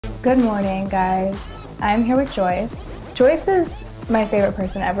Good morning, guys. I'm here with Joyce. Joyce is my favorite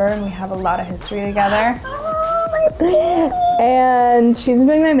person ever, and we have a lot of history together. And she's been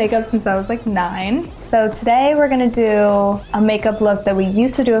doing my makeup since I was like 9. So today we're gonna do a makeup look that we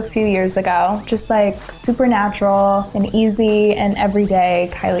used to do a few years ago, just like super natural and easy and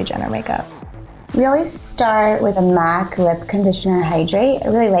everyday Kylie Jenner makeup. We always start with a MAC lip conditioner hydrate. I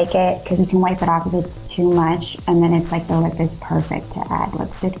really like it because you can wipe it off if it's too much, and then it's like the lip is perfect to add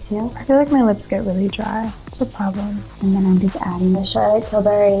lipstick to. I feel like my lips get really dry. It's a problem. And then I'm just adding the Charlotte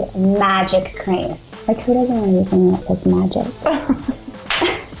Tilbury Magic Cream. Like, who doesn't want to use something that says magic?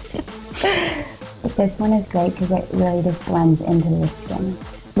 But this one is great because it really just blends into the skin.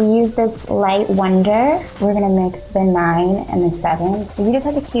 We use this Light Wonder. We're gonna mix the 9 and the 7. You just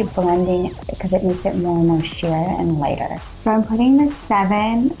have to keep blending because it makes it more and more sheer and lighter. So I'm putting the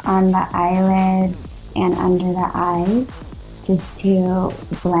 7 on the eyelids and under the eyes, just to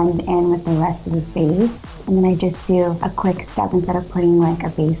blend in with the rest of the face. And then I just do a quick step instead of putting like a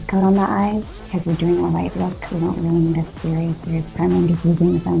base coat on the eyes, because we're doing a light look. We don't really need a serious primer. I'm just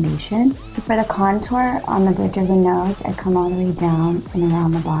using the foundation. So for the contour on the bridge of the nose, I come all the way down and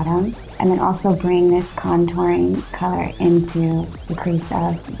around the bottom. And then also bring this contouring color into the crease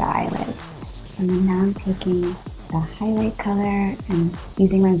of the eyelids. And then now I'm taking the highlight color and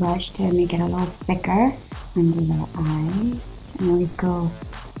using my brush to make it a little thicker under the eye. I always go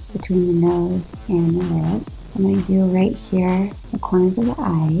between the nose and the lid. And then I do right here, the corners of the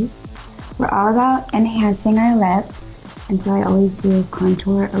eyes. We're all about enhancing our lips. And so I always do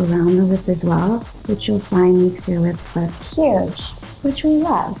contour around the lip as well, which you'll find makes your lips look huge, which we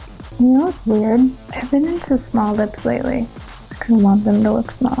love. You know what's weird? I've been into small lips lately. Like I want them to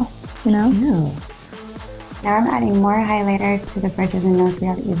look small, you know? Ew. Now I'm adding more highlighter to the bridge of the nose. We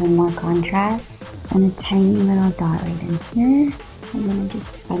have even more contrast. And a tiny little dot right in here. And then I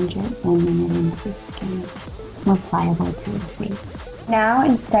just sponge it, blending it into the skin. It's more pliable to the face. Now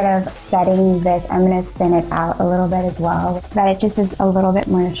instead of setting this, I'm gonna thin it out a little bit as well, so that it just is a little bit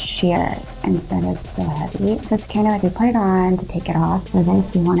more sheer instead of so heavy. So it's kind of like we put it on to take it off. For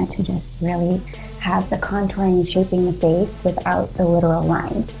this, we want it to just really have the contouring and shaping the face without the literal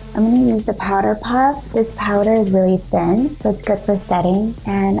lines. I'm gonna use the powder puff. This powder is really thin, so it's good for setting.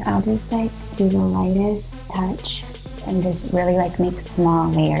 And I'll just like do the lightest touch and just really like make small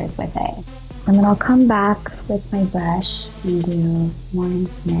layers with it. And then I'll come back with my brush and do more in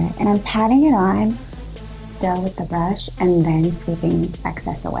here. And I'm patting it on still with the brush and then sweeping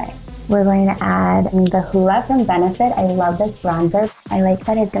excess away. We're going to add the Hoola from Benefit. I love this bronzer. I like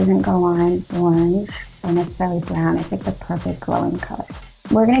that it doesn't go on orange or necessarily brown. It's like the perfect glowing color.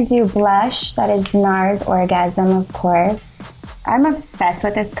 We're gonna do blush. That is NARS Orgasm, of course. I'm obsessed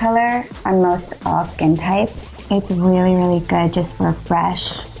with this color on most all skin types. It's really, really good just for a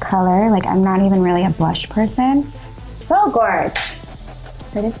fresh color. Like, I'm not even really a blush person. So gorgeous.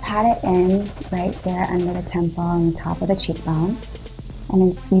 So I just pat it in right there under the temple and the top of the cheekbone. And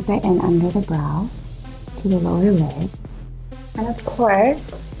then sweep it in under the brow to the lower lid. And of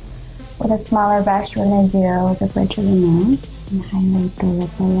course, with a smaller brush, we're gonna do the bridge of the nose and highlight the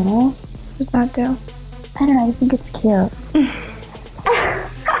lip a little. What does that do? I don't know, I just think it's cute.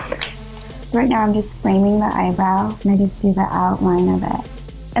 So right now I'm just framing the eyebrow and I just do the outline of it.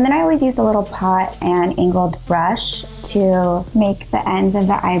 And then I always use a little pot and angled brush to make the ends of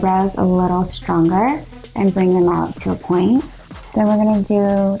the eyebrows a little stronger and bring them out to a point. Then we're gonna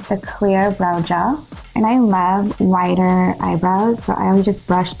do the clear brow gel. And I love wider eyebrows, so I always just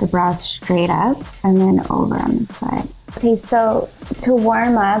brush the brows straight up and then over on the side. Okay, so to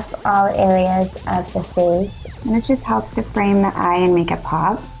warm up all areas of the face, and this just helps to frame the eye and make it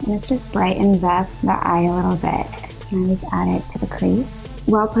pop. And this just brightens up the eye a little bit. And I always add it to the crease.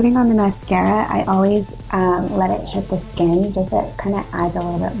 While putting on the mascara, I always let it hit the skin, just so it kind of adds a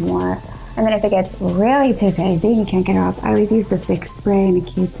little bit more. And then if it gets really too crazy and you can't get it off, I always use the fix spray and a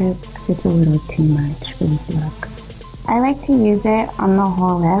Q-tip because it's a little too much for this look. I like to use it on the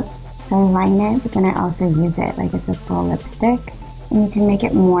whole lip. So I line it, but then I also use it like it's a full lipstick. And you can make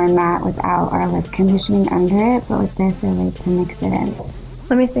it more matte without our lip conditioning under it, but with this I like to mix it in.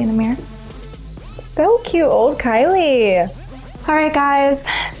 Let me see in the mirror. So cute, old Kylie. All right, guys,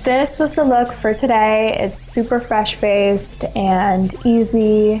 this was the look for today. It's super fresh-faced and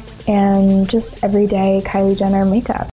easy and just everyday Kylie Jenner makeup.